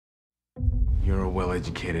You're a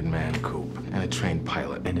well-educated man, Coop, and a trained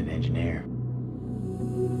pilot. And an engineer.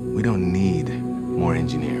 We don't need more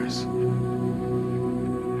engineers.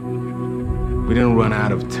 We didn't run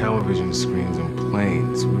out of television screens and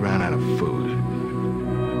planes. We ran out of food.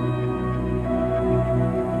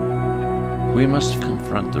 We must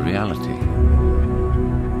confront the reality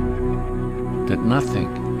that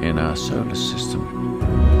nothing in our solar system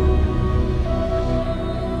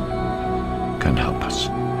can help us.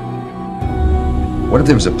 What if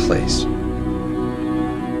there was a place?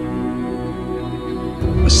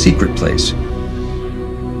 A secret place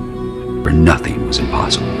where nothing was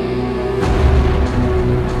impossible.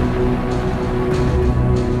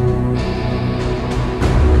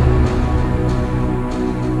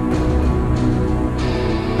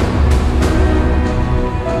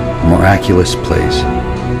 A miraculous place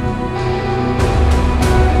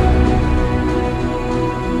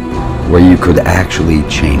where you could actually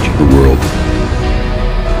change the world.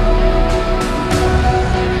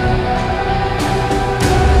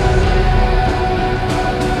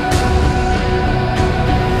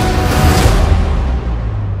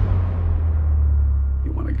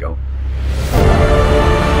 Go.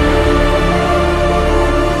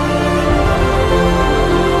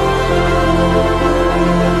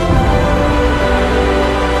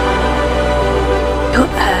 Your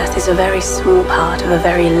Earth is a very small part of a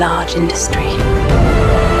very large industry.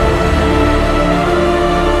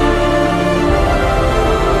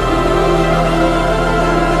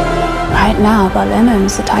 Right now, Berlin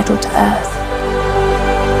owns the title to Earth.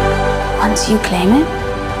 Once you claim it,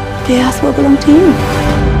 the Earth will belong to you.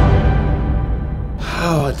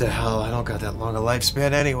 Oh, what the hell? I don't got that long a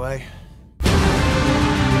lifespan anyway.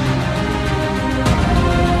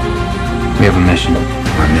 We have a mission.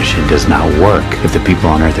 Our mission does not work if the people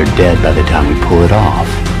on Earth are dead by the time we pull it off.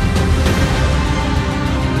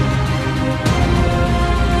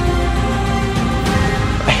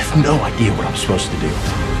 I have no idea what I'm supposed to do.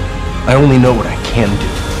 I only know what I can do.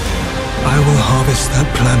 I will harvest that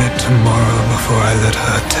planet tomorrow before I let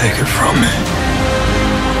her take it from me.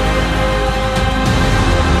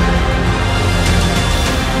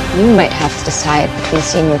 You might have to decide between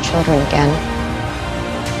seeing your children again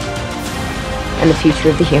and the future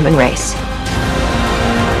of the human race.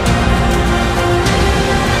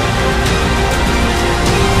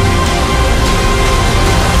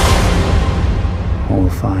 We'll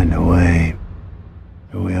find a way,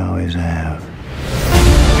 but we always have.